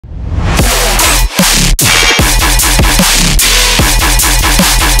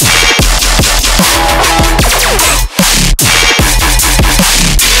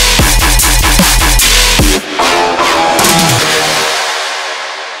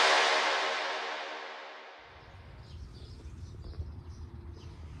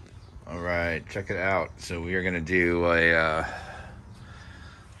right, check it out. So we are gonna do a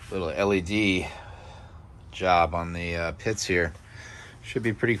little LED job on the pits here. Should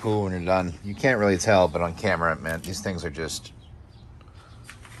be pretty cool when you're done. You can't really tell, but on camera, man, these things are just...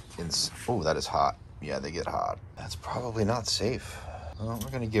 Oh, that is hot. Yeah, they get hot. That's probably not safe. Well,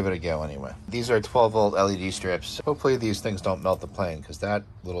 we're gonna give it a go anyway. These are 12-volt LED strips. Hopefully these things don't melt the plane, because that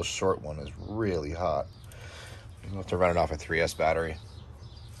little short one is really hot. We'll have to run it off a 3S battery.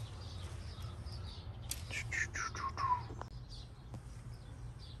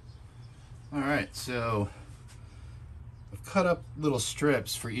 All right, so I've cut up little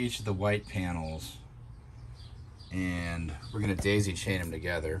strips for each of the white panels, and we're gonna daisy chain them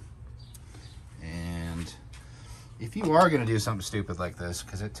together. And if you are gonna do something stupid like this,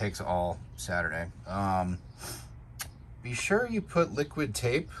 because it takes all Saturday, be sure you put liquid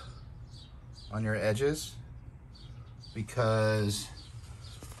tape on your edges, because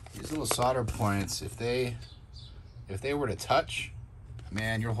these little solder points, if they were to touch,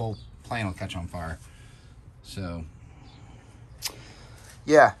 man, your whole plane will catch on fire. So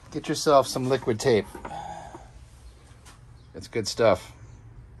yeah, get yourself some liquid tape. It's good stuff.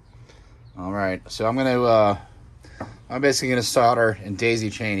 All right, so I'm basically gonna solder and daisy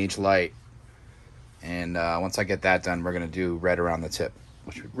chain each light, and once I get that done, we're gonna do red around the tip,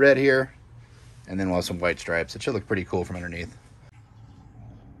 which red here, and then we'll have some white stripes. It should look pretty cool from underneath.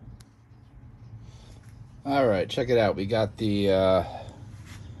 All right, check it out. We got the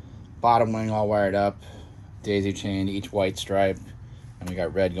bottom wing all wired up, daisy chained each white stripe, and we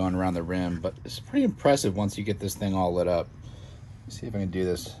got red going around the rim. But it's pretty impressive once you get this thing all lit up. Let's see if I can do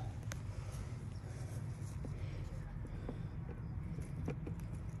this.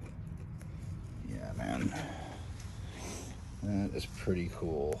 Yeah, man, that is pretty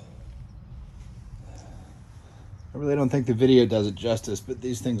cool. I really don't think the video does it justice, but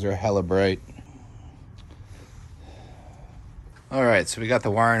these things are hella bright. All right, so we got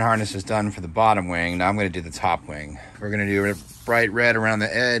the wiring harnesses done for the bottom wing. Now I'm gonna do the top wing. We're gonna do a bright red around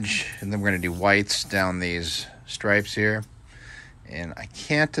the edge, and then we're gonna do whites down these stripes here. And I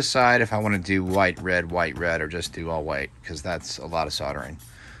can't decide if I wanna do white, red, or just do all white, because that's a lot of soldering.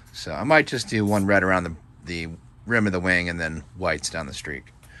 So I might just do one red around the rim of the wing and then whites down the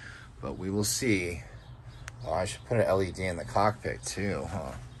streak. But we will see. Oh, I should put an LED in the cockpit too,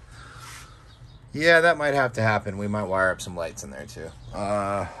 huh? Yeah, that might have to happen. We might wire up some lights in there too.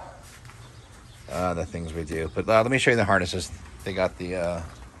 The things we do. But let me show you the harnesses. They got the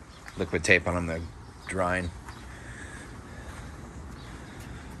liquid tape on them. They're drying.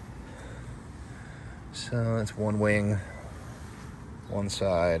 So that's one wing, one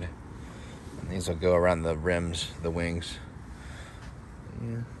side. And these will go around the rims, the wings.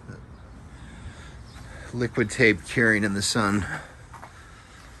 Yeah. Liquid tape curing in the sun.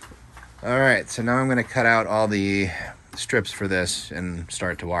 All right, so now I'm gonna cut out all the strips for this and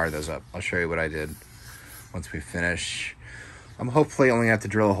start to wire those up. I'll show you what I did once we finish. I'm hopefully only have to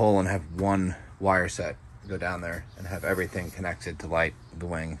drill a hole and have one wire set go down there and have everything connected to light the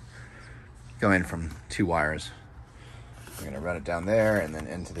wing. Go in from 2 wires. I'm gonna run it down there and then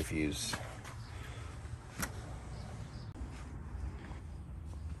into the fuse.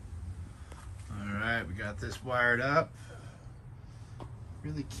 All right, we got this wired up.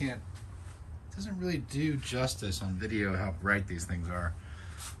 Really can't, doesn't really do justice on video how bright these things are.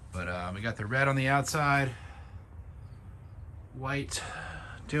 But we got the red on the outside, white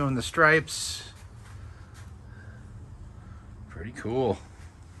doing the stripes. Pretty cool.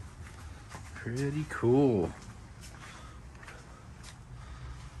 Pretty cool.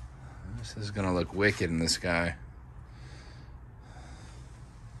 This is gonna look wicked in the sky.